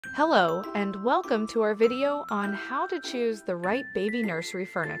Hello, and welcome to our video on how to choose the right baby nursery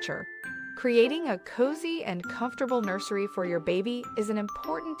furniture. Creating a cozy and comfortable nursery for your baby is an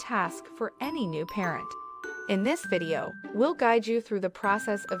important task for any new parent. In this video, we'll guide you through the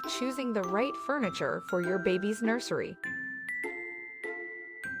process of choosing the right furniture for your baby's nursery.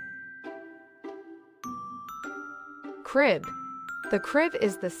 Crib. The crib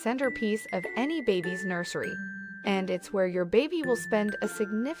is the centerpiece of any baby's nursery, and it's where your baby will spend a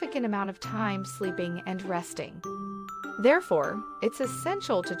significant amount of time sleeping and resting. Therefore, it's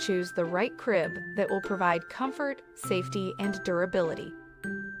essential to choose the right crib that will provide comfort, safety, and durability.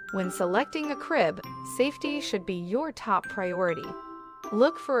 When selecting a crib, safety should be your top priority.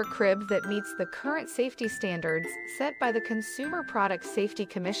 Look for a crib that meets the current safety standards set by the Consumer Product Safety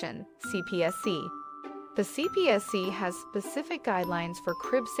Commission, CPSC. The CPSC has specific guidelines for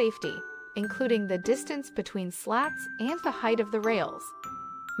crib safety, including the distance between slats and the height of the rails.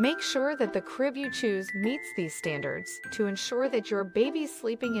 Make sure that the crib you choose meets these standards to ensure that your baby's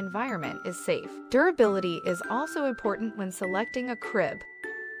sleeping environment is safe. Durability is also important when selecting a crib.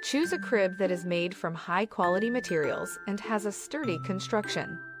 Choose a crib that is made from high-quality materials and has a sturdy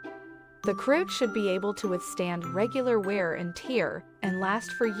construction. The crib should be able to withstand regular wear and tear and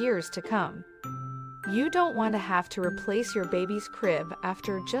last for years to come. You don't want to have to replace your baby's crib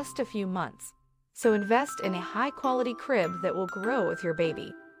after just a few months, so invest in a high-quality crib that will grow with your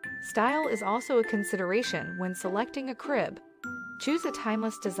baby. Style is also a consideration when selecting a crib. Choose a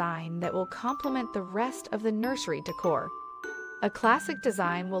timeless design that will complement the rest of the nursery decor. A classic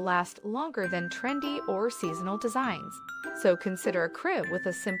design will last longer than trendy or seasonal designs, so consider a crib with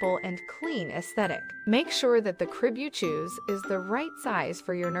a simple and clean aesthetic. Make sure that the crib you choose is the right size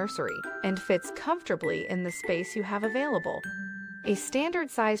for your nursery and fits comfortably in the space you have available. A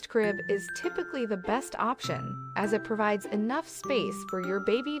standard-sized crib is typically the best option as it provides enough space for your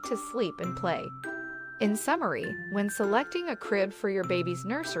baby to sleep and play. In summary, when selecting a crib for your baby's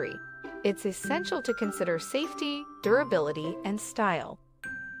nursery, it's essential to consider safety, durability, and style.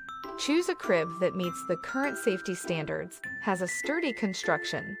 Choose a crib that meets the current safety standards, has a sturdy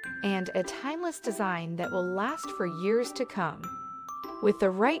construction, and a timeless design that will last for years to come. With the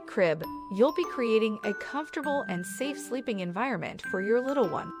right crib, you'll be creating a comfortable and safe sleeping environment for your little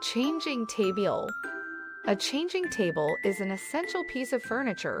one. Changing table. A changing table is an essential piece of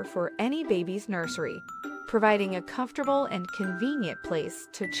furniture for any baby's nursery, providing a comfortable and convenient place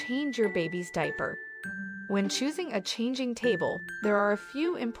to change your baby's diaper. When choosing a changing table, there are a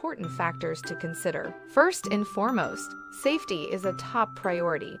few important factors to consider. First and foremost, safety is a top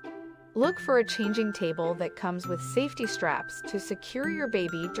priority. Look for a changing table that comes with safety straps to secure your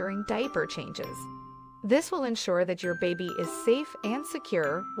baby during diaper changes. This will ensure that your baby is safe and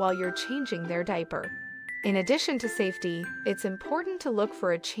secure while you're changing their diaper. In addition to safety, it's important to look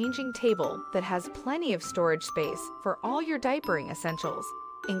for a changing table that has plenty of storage space for all your diapering essentials,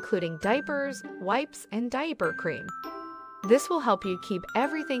 including diapers, wipes, and diaper cream. This will help you keep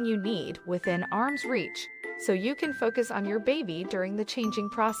everything you need within arm's reach, so you can focus on your baby during the changing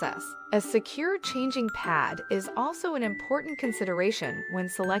process. A secure changing pad is also an important consideration when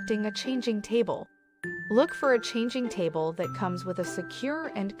selecting a changing table. Look for a changing table that comes with a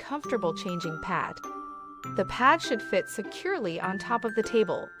secure and comfortable changing pad. The pad should fit securely on top of the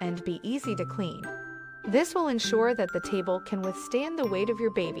table and be easy to clean. This will ensure that the table can withstand the weight of your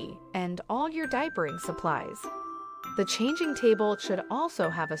baby and all your diapering supplies. The changing table should also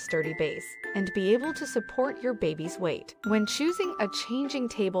have a sturdy base and be able to support your baby's weight. When choosing a changing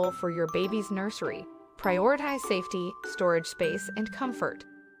table for your baby's nursery, prioritize safety, storage space, and comfort.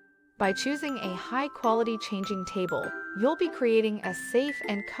 By choosing a high-quality changing table, you'll be creating a safe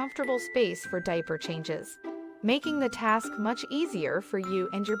and comfortable space for diaper changes, making the task much easier for you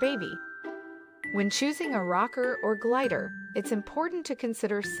and your baby. When choosing a rocker or glider, it's important to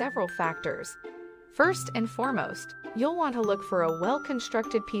consider several factors. First and foremost, you'll want to look for a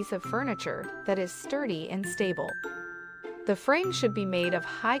well-constructed piece of furniture that is sturdy and stable. The frame should be made of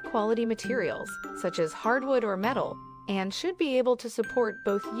high-quality materials, such as hardwood or metal, and should be able to support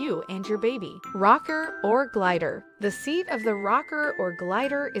both you and your baby. Rocker or glider. The seat of the rocker or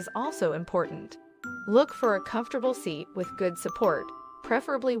glider is also important. Look for a comfortable seat with good support,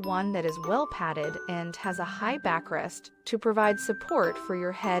 preferably one that is well padded and has a high backrest to provide support for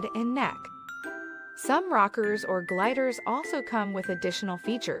your head and neck. Some rockers or gliders also come with additional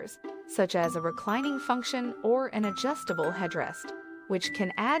features, such as a reclining function or an adjustable headrest, which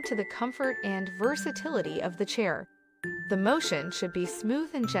can add to the comfort and versatility of the chair. The motion should be smooth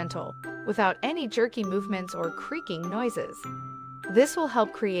and gentle, without any jerky movements or creaking noises. This will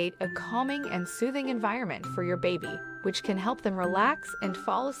help create a calming and soothing environment for your baby which can help them relax and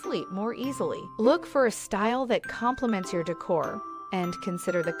fall asleep more easily. Look for a style that complements your decor, and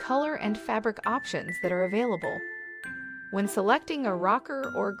consider the color and fabric options that are available. When selecting a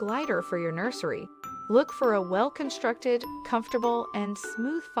rocker or glider for your nursery, look for a well-constructed, comfortable, and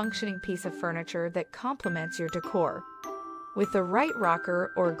smooth-functioning piece of furniture that complements your decor. With the right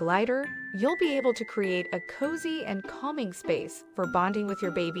rocker or glider, you'll be able to create a cozy and calming space for bonding with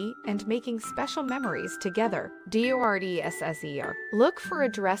your baby and making special memories together. DORDSSER. Look for a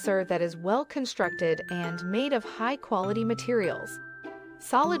dresser that is well constructed and made of high-quality materials.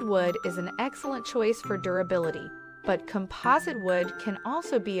 Solid wood is an excellent choice for durability, but composite wood can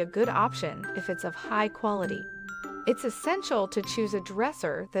also be a good option if it's of high quality. It's essential to choose a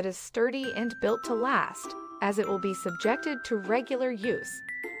dresser that is sturdy and built to last, as it will be subjected to regular use.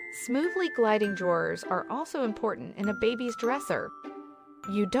 Smoothly gliding drawers are also important in a baby's dresser.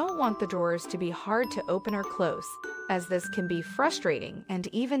 You don't want the drawers to be hard to open or close, as this can be frustrating and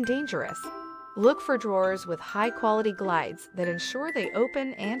even dangerous. Look for drawers with high-quality glides that ensure they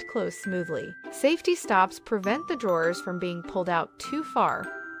open and close smoothly. Safety stops prevent the drawers from being pulled out too far,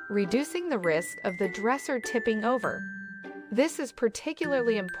 reducing the risk of the dresser tipping over. This is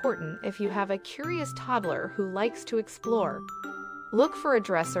particularly important if you have a curious toddler who likes to explore. Look for a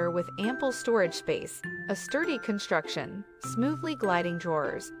dresser with ample storage space, a sturdy construction, smoothly gliding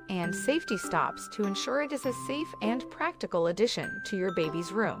drawers, and safety stops to ensure it is a safe and practical addition to your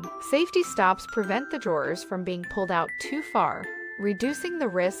baby's room. Safety stops prevent the drawers from being pulled out too far, reducing the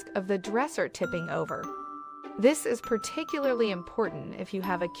risk of the dresser tipping over. This is particularly important if you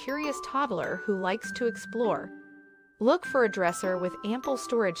have a curious toddler who likes to explore. Look for a dresser with ample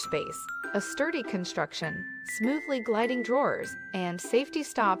storage space, a sturdy construction, smoothly gliding drawers, and safety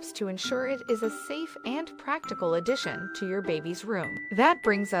stops to ensure it is a safe and practical addition to your baby's room. That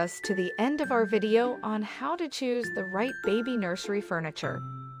brings us to the end of our video on how to choose the right baby nursery furniture.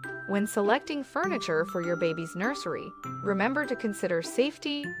 When selecting furniture for your baby's nursery, remember to consider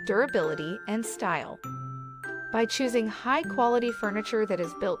safety, durability, and style. By choosing high-quality furniture that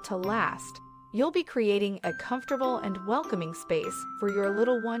is built to last, you'll be creating a comfortable and welcoming space for your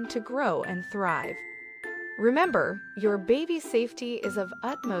little one to grow and thrive. Remember, your baby's safety is of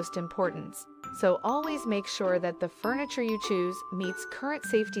utmost importance, so always make sure that the furniture you choose meets current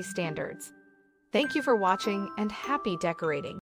safety standards. Thank you for watching and happy decorating!